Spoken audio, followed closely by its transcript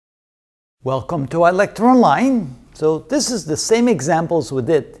Welcome to ilectureonline. So this is the same examples we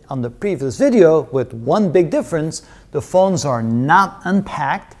did on the previous video with one big difference. The phones are not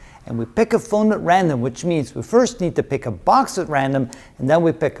unpacked and we pick a phone at random, which means we first need to pick a box at random and then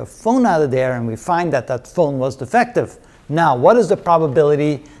we pick a phone out of there and we find that that phone was defective. Now, what is the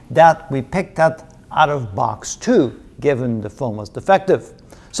probability that we picked that out of box 2 given the phone was defective?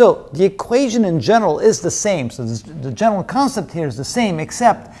 So the equation in general is the same. So the general concept here is the same,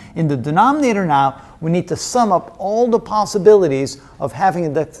 except in the denominator now, we need to sum up all the possibilities of having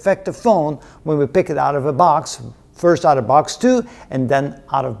a defective phone when we pick it out of a box, first out of box 2 and then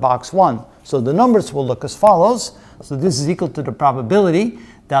out of box 1. So the numbers will look as follows. So this is equal to the probability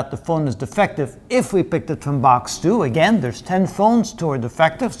that the phone is defective if we picked it from box 2. Again, there's 10 phones, 2 are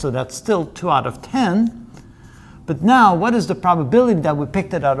defective, so that's still 2 out of 10. But now, what is the probability that we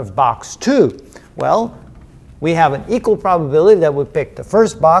picked it out of box 2? Well, we have an equal probability that we picked the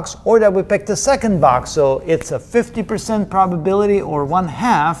first box or that we picked the second box. So it's a 50% probability or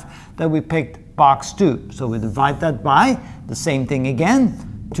 1/2 that we picked box 2. So we divide that by the same thing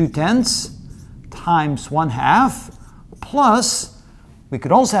again, 2/10 times 1/2 plus, we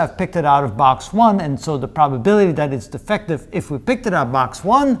could also have picked it out of box 1, and so the probability that it's defective if we picked it out of box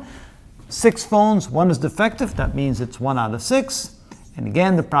 1, 6 phones, 1 is defective, that means it's 1 out of 6. And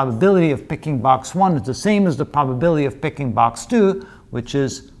again, the probability of picking box 1 is the same as the probability of picking box 2, which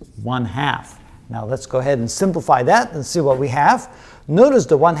is 1/2. Now let's go ahead and simplify that and see what we have. Notice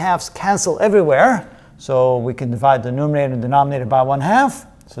the 1/2s cancel everywhere, so we can divide the numerator and denominator by 1/2,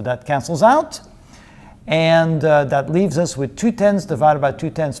 so that cancels out. And that leaves us with 2/10 divided by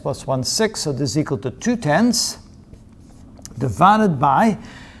 2/10 plus 1/6, so this is equal to 2/10 divided by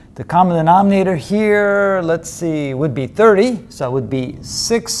the common denominator here, let's see, would be 30. So it would be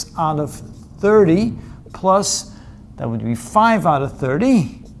 6 out of 30 plus, that would be 5 out of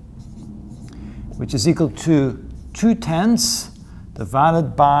 30, which is equal to 2/10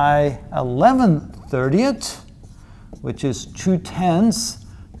 divided by 11/30, which is 2/10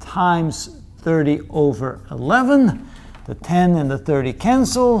 times 30 over 11. The 10 and the 30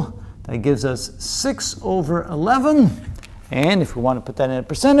 cancel. That gives us 6 over 11. And if we want to put that in a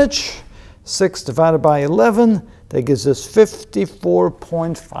percentage, 6 divided by 11, that gives us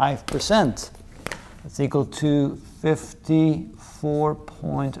 54.5%. That's equal to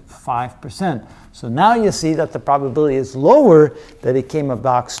 54.5%. So now you see that the probability is lower that it came of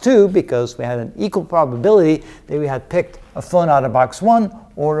box 2 because we had an equal probability that we had picked a phone out of box 1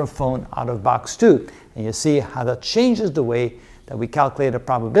 or a phone out of box 2. And you see how that changes the way that we calculate a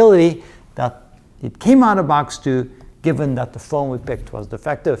probability that it came out of box 2 given that the phone we picked was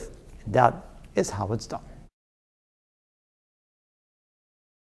defective. That is how it's done.